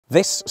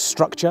This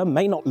structure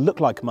may not look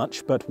like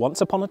much, but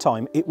once upon a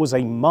time it was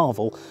a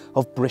marvel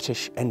of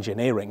British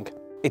engineering.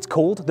 It's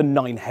called the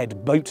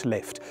Nynehead boat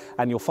lift,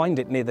 and you'll find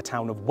it near the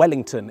town of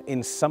Wellington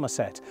in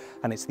Somerset,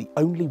 and it's the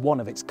only one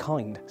of its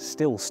kind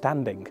still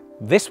standing.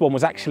 This one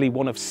was actually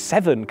one of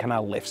 7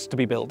 canal lifts to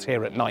be built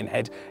here at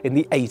Nynehead in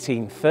the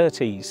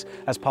 1830s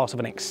as part of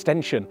an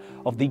extension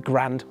of the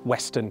Grand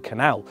Western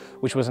Canal,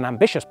 which was an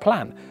ambitious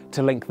plan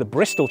to link the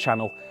Bristol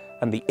Channel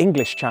and the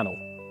English Channel.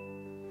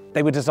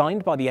 They were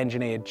designed by the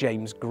engineer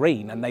James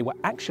Green, and they were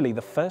actually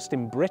the first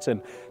in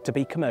Britain to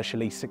be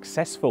commercially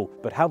successful,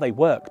 but how they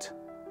worked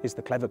is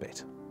the clever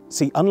bit.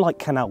 See, unlike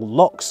canal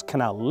locks,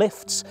 canal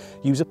lifts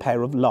use a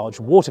pair of large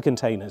water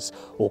containers,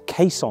 or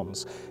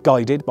caissons,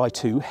 guided by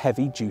 2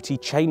 heavy-duty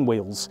chain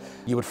wheels.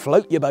 You would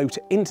float your boat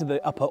into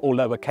the upper or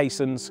lower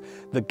caissons,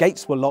 the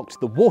gates were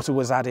locked, the water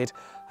was added,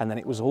 and then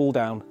it was all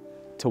down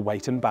to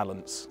weight and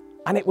balance.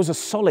 And it was a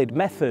solid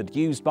method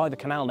used by the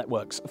canal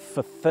networks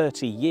for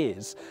 30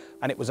 years,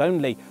 and it was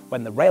only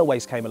when the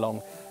railways came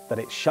along that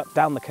it shut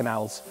down the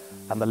canals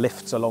and the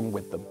lifts along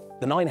with them.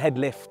 The Nynehead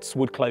lifts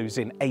would close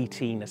in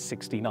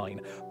 1869,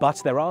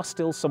 but there are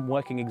still some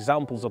working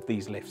examples of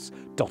these lifts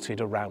dotted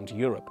around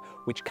Europe,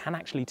 which can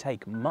actually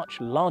take much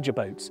larger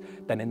boats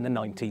than in the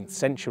 19th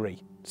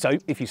century. So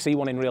if you see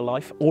one in real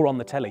life or on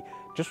the telly,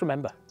 just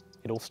remember,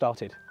 it all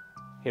started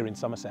here in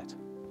Somerset.